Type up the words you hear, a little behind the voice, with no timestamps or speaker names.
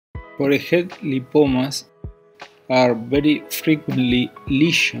Forehead lipomas are very frequently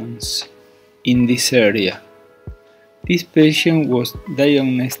lesions in this area. This patient was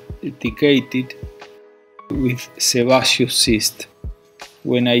diagnosticated with sebaceous cyst.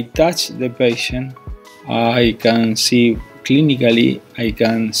 When I touch the patient, I can see clinically,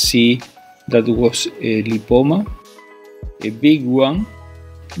 that was a lipoma, a big one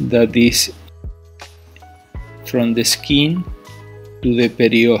that is from the skin to the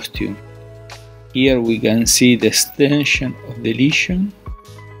periosteum. Here we can see the extension of the lesion,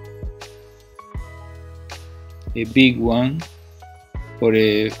 a big one,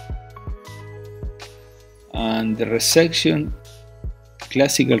 and the resection,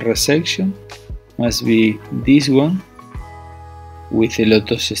 classical resection, must be this one with a lot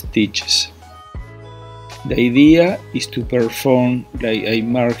of stitches. The idea is to perform, like I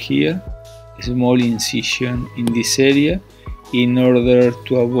mark here, a small incision in this area in order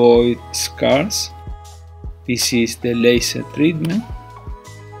to avoid scars. This is the laser treatment.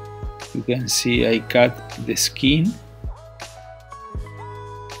 You can see I cut the skin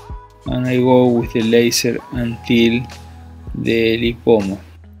and I go with the laser until the lipoma.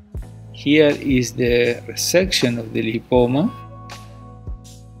 Here is the resection of the lipoma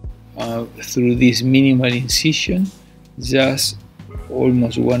through this minimal incision, just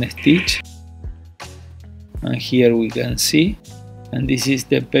almost one stitch. And here we can see, and this is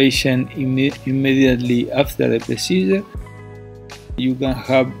the patient immediately after the procedure. You can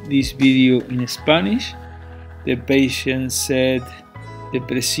have this video in Spanish. The patient said the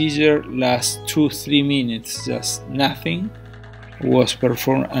procedure lasts 2-3 minutes, just nothing was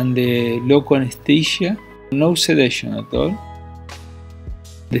performed under local anesthesia, no sedation at all.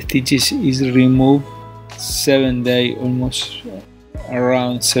 The stitches is removed 7 days, almost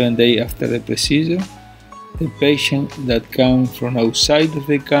around 7 days after the procedure. The patient that come from outside of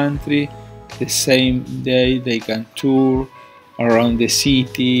the country, the same day they can tour around the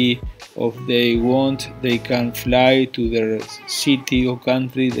city, or if they want, they can fly to their city or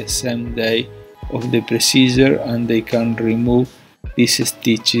country the same day of the procedure, and they can remove these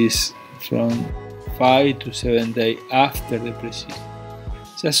stitches from 5 to 7 days after the procedure.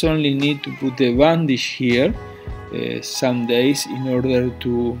 Just only need to put a bandage here some days in order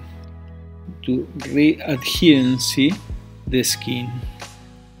to re-adherency the skin.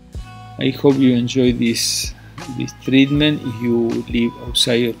 I hope you enjoy this treatment. If you live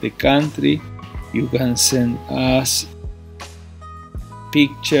outside of the country, you can send us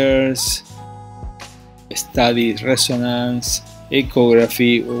pictures, studies, resonance,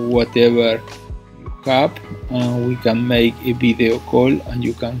 echography, or whatever you have, and we can make a video call and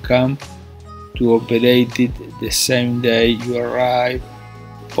you can come to operate it the same day you arrive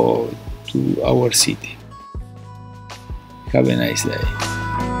or to our city. Have a nice day.